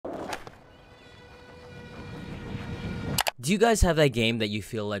Do you guys have that game that you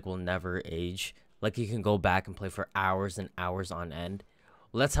feel like will never age? Like you can go back and play for hours and hours on end?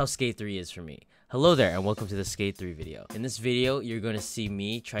 Well, that's how Skate 3 is for me. Hello there and welcome to the Skate 3 video. In this video, you're going to see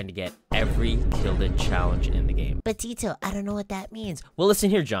me trying to get every Killed It challenge in the game. But Tito, I don't know what that means. Well, listen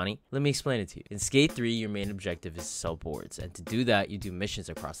here, Johnny. Let me explain it to you. In Skate 3, your main objective is to sell boards. And to do that, you do missions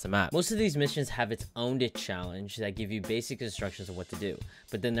across the map. Most of these missions have its own It challenge that give you basic instructions on what to do.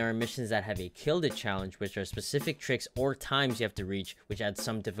 But then there are missions that have a Killed It challenge, which are specific tricks or times you have to reach, which adds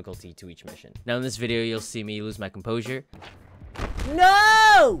some difficulty to each mission. Now in this video, you'll see me lose my composure.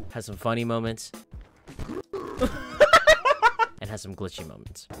 No! Has some funny moments. And has some glitchy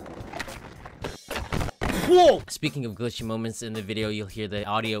moments. Whoa! Speaking of glitchy moments in the video, you'll hear the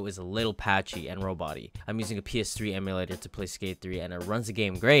audio is a little patchy and robot-y. I'm using a PS3 emulator to play Skate 3 and it runs the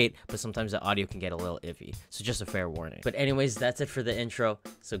game great, but sometimes the audio can get a little iffy. So just a fair warning. But anyways, that's it for the intro.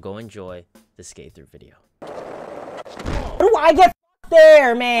 So go enjoy the Skate 3 video. How do I get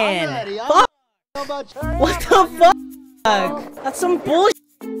there, man? I'm ready. What the fuck? That's some bullshit.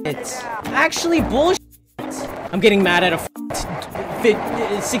 Actually bullshit. I'm getting mad at a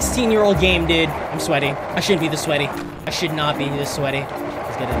 16-year-old game, dude. I'm sweating. I shouldn't be this sweaty. I should not be this sweaty.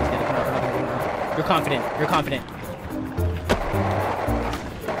 Let's get it, let's get it. Come on, come on, come on, come on. You're confident. You're confident.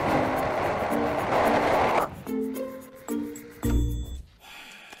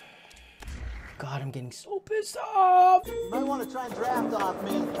 God, I'm getting so pissed off. You might want to try and draft off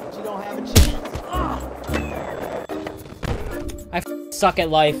me, but you don't have a chance. I suck at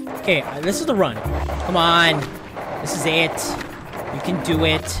life. Okay, this is the run. Come on. This is it. You can do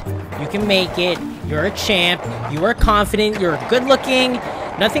it. You can make it. You're a champ. You are confident. You're good looking.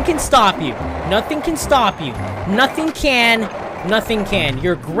 Nothing can stop you. Nothing can stop you. Nothing can. Nothing can.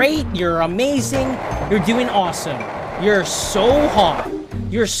 You're great. You're amazing. You're doing awesome. You're so hot.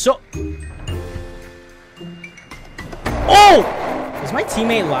 You're so... Oh! Is my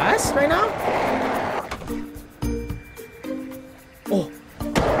teammate last right now? Oh.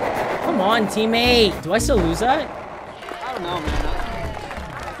 Come on, teammate. Do I still lose that? I don't know, man. I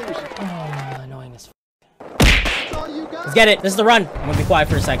think we should... Oh, annoying as f. That's all you got? Let's get it. This is the run. I'm gonna be quiet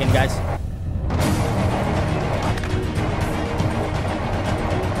for a second, guys.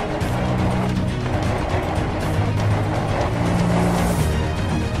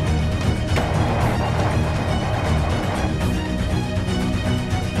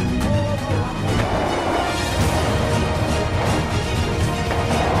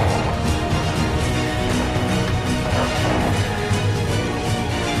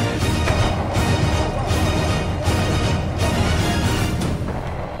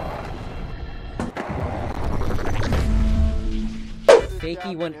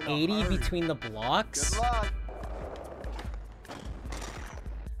 Fakey 180 between the blocks. Good luck.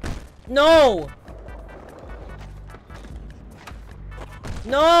 No!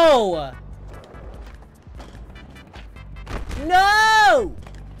 No! No!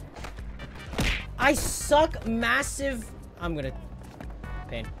 I suck massive. I'm gonna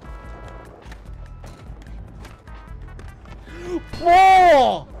pain.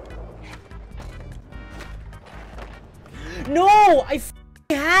 Oh! No! I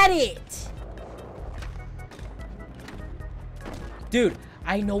had it! Dude,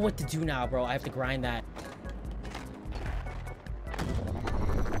 I know what to do now, bro. I have to grind that.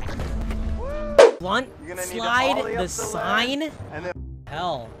 Blunt, slide, the sign. And then...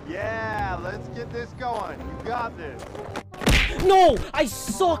 Hell. Yeah, let's get this going. You got this. No! I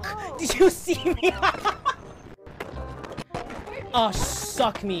suck! Did you see me? Oh,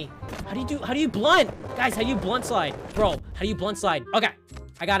 suck me. How do you blunt? Guys, how do you blunt slide? Bro, how do you blunt slide? Okay.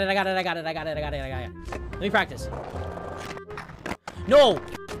 I got it. Let me practice. No!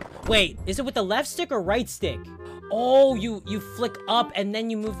 Wait, is it with the left stick or right stick? Oh, you flick up and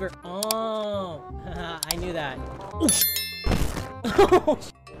then you move your... Oh. I knew that. Oh,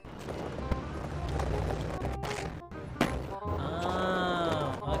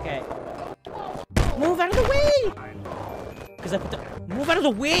 oh, okay. Move out of the way! Because I put the... Move out of the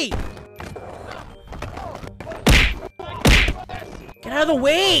way! Get out of the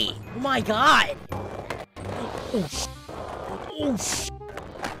way! Oh my god! Oh sh! Oh sh!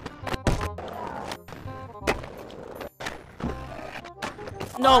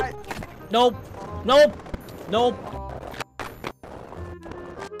 Nope! Nope! Nope! Nope!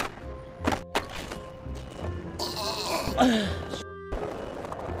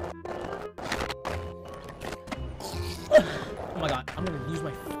 Oh my god, I'm gonna lose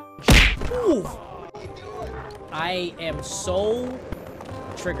my Ooh. I am so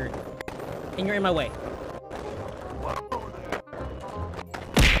triggered. And you're in my way.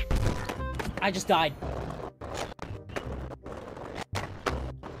 I just died.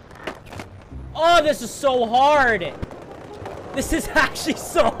 Oh, this is so hard. This is actually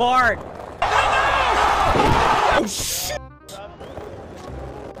so hard. Oh, shit.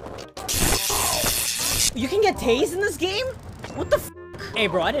 You can get tased in this game? What the f? Hey,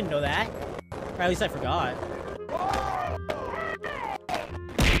 bro, I didn't know that. Or at least I forgot.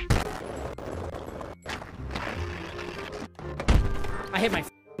 I hit my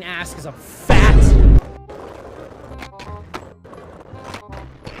f***ing ass because I'm fat.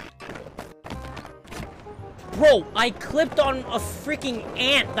 Bro, I clipped on a freaking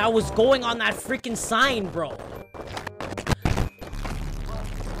ant that was going on that freaking sign, bro.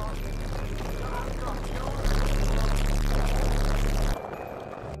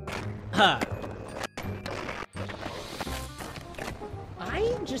 Huh.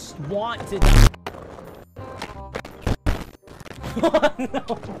 I just want to die. Oh, no.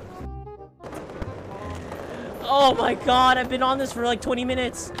 Oh my god, I've been on this for like 20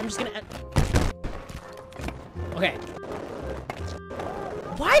 minutes. I'm just gonna... Okay.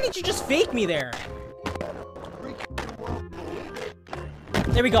 Why did you just fake me there?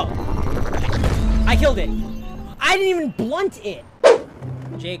 There we go. I killed it. I didn't even blunt it.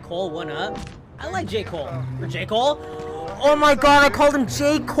 J. Cole, 1 up. I like J. Cole. Or J. Cole? Oh my god, I called him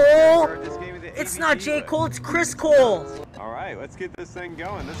J. Cole. It's not J. Cole, it's Chris Cole. All right, let's get this thing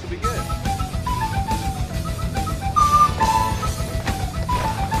going. This will be good.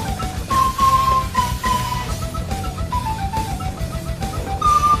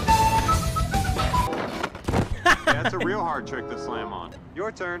 Yeah, that's a real hard trick to slam on.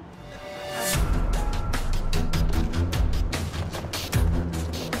 Your turn.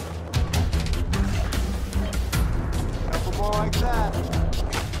 Couple more like that.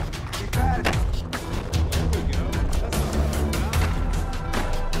 Keep at it. There we go. That's not bad.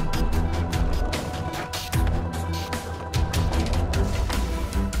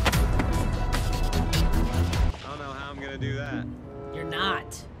 I don't know how I'm gonna do that. You're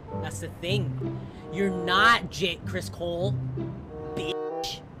not. That's the thing. You're not Chris Cole.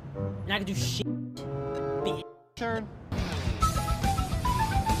 Bitch. You're not gonna do shit. Bitch. Turn.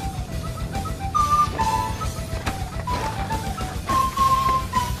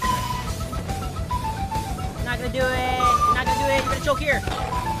 Not gonna do it. You're not gonna do it. You're gonna choke here.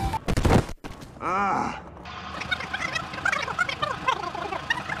 Ah.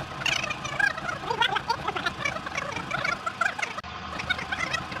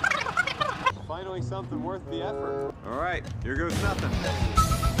 Finally something worth the effort. All right, here goes nothing.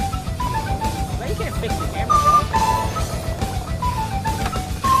 Why you can't fix the camera, bro?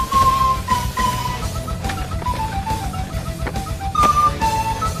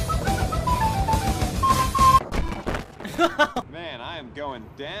 Man, I am going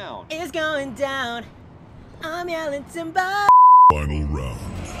down. It's going down. I'm yelling timber. Final round.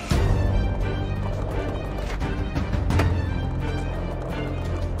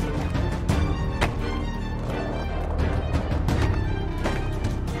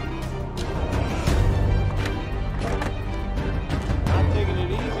 Not taking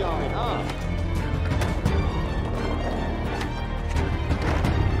it easy on me, huh?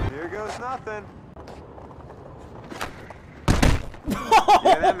 Here goes nothing.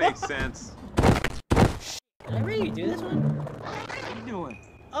 Yeah, that makes sense. Did I really do this one? What are you doing?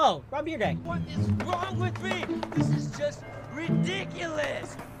 Oh, Rob Beer Deck. What is wrong with me? This is just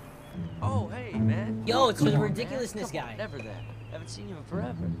ridiculous. Oh, hey, man. Yo, it's for the Come on, ridiculousness man. Come on, guy. Never that. Haven't seen you in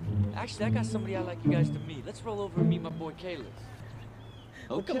forever. Actually, I got somebody I'd like you guys to meet. Let's roll over and meet my boy Kalis.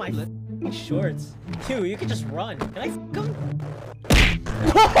 Look at my f***ing shorts. Dude, you can just run. Can I f*** him?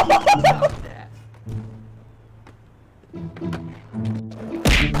 Stop that.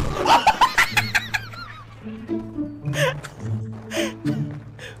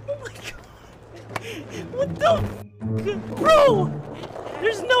 Oh my god. What the f***? Bro!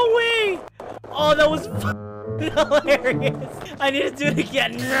 There's no way! Oh, that was hilarious. I need to do it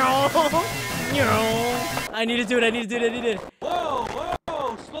again. No! No! I need to do it, I need to do it, I need to do it. Whoa,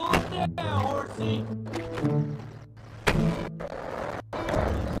 whoa, slow it down, horsey.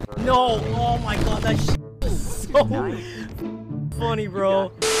 No! Oh my god, that shit was so funny,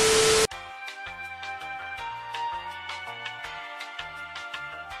 bro.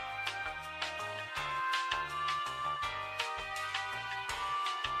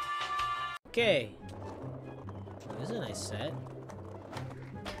 Okay. This is a nice set.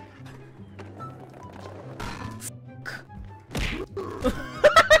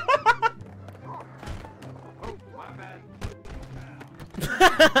 Oh, my bad.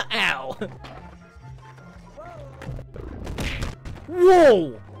 Ow!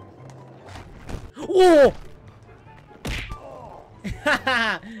 Whoa! Whoa!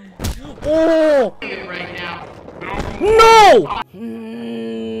 Oh! No!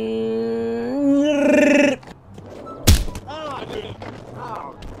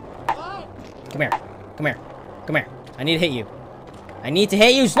 Come here. Come here. Come here. I need to hit you. I need to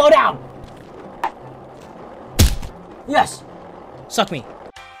hit you. Slow down! Yes! Suck me.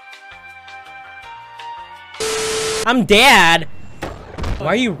 I'm dead! Why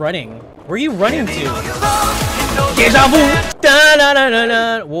are you running? Where are you running to? Deja vu! Da da da da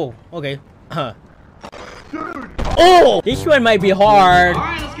da! Whoa, okay. Huh. Oh! This one might be hard.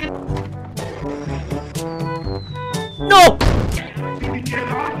 No!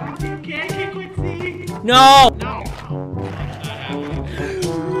 No!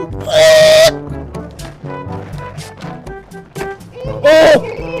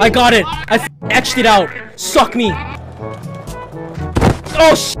 Oh! I got it! I etched it out! Suck me!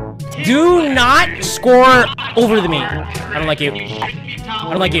 Oh, do not score over me. I don't like you. I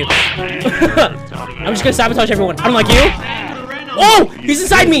don't like you. I'm just gonna sabotage everyone. I don't like you. Oh! He's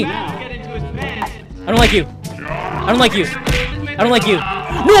inside me! I don't like you. I don't like you. I don't like you.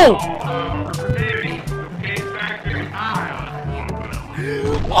 No!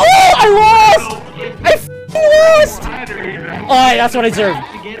 Oh! I lost! I lost! Oh, that's what I deserve.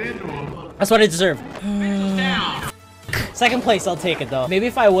 That's what I deserve. Second place, I'll take it though. Maybe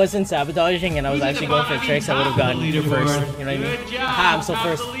if I wasn't sabotaging and I was actually going for tricks, I would have gotten you first. You know what I mean? Aha, I'm still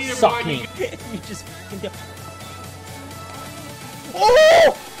first. Suck me. You just fucking.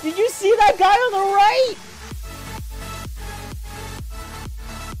 Oh! Did you see that guy on the right?